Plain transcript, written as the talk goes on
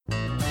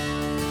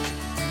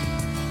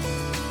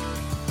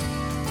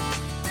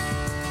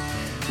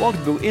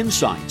Welcome to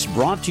Insights,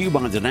 brought to you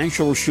by the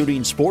National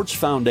Shooting Sports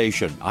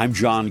Foundation. I'm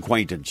John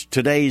Quaintance.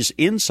 Today's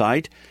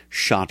Insight,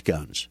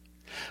 shotguns.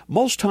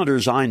 Most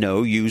hunters I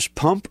know use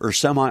pump or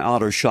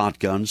semi-auto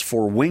shotguns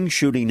for wing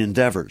shooting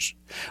endeavors.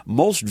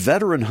 Most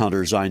veteran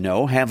hunters I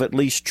know have at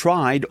least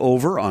tried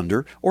over,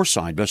 under, or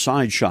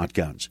side-by-side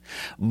shotguns.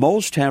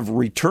 Most have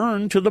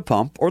returned to the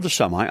pump or the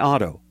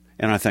semi-auto,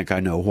 and I think I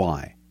know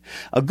why.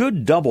 A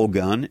good double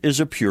gun is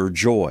a pure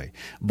joy,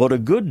 but a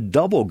good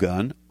double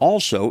gun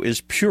also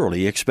is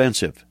purely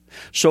expensive.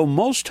 So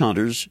most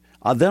hunters,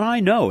 that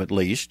I know at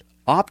least,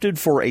 opted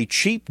for a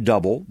cheap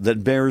double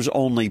that bears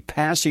only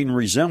passing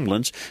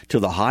resemblance to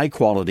the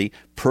high-quality,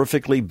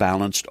 perfectly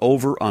balanced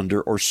over,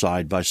 under, or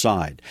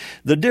side-by-side.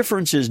 The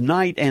difference is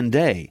night and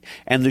day,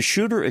 and the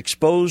shooter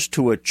exposed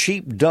to a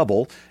cheap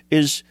double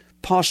is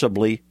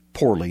possibly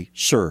poorly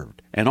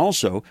served, and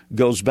also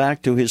goes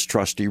back to his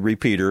trusty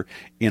repeater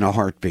in a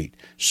heartbeat.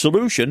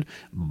 Solution: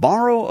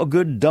 borrow a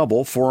good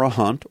double for a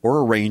hunt or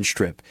a range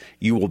trip.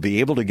 You will be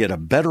able to get a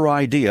better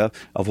idea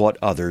of what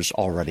others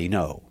already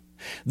know.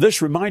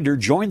 This reminder,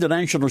 join the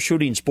National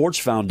Shooting Sports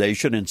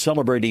Foundation in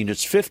celebrating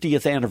its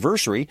 50th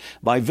anniversary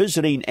by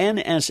visiting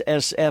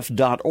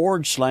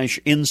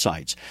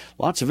nssf.org/insights.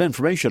 Lots of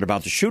information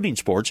about the shooting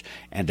sports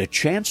and a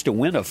chance to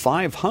win a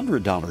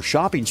 $500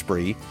 shopping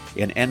spree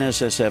in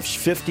NSSF's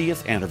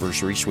 50th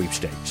anniversary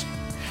sweepstakes.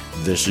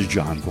 This is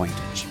John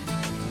Quaintance.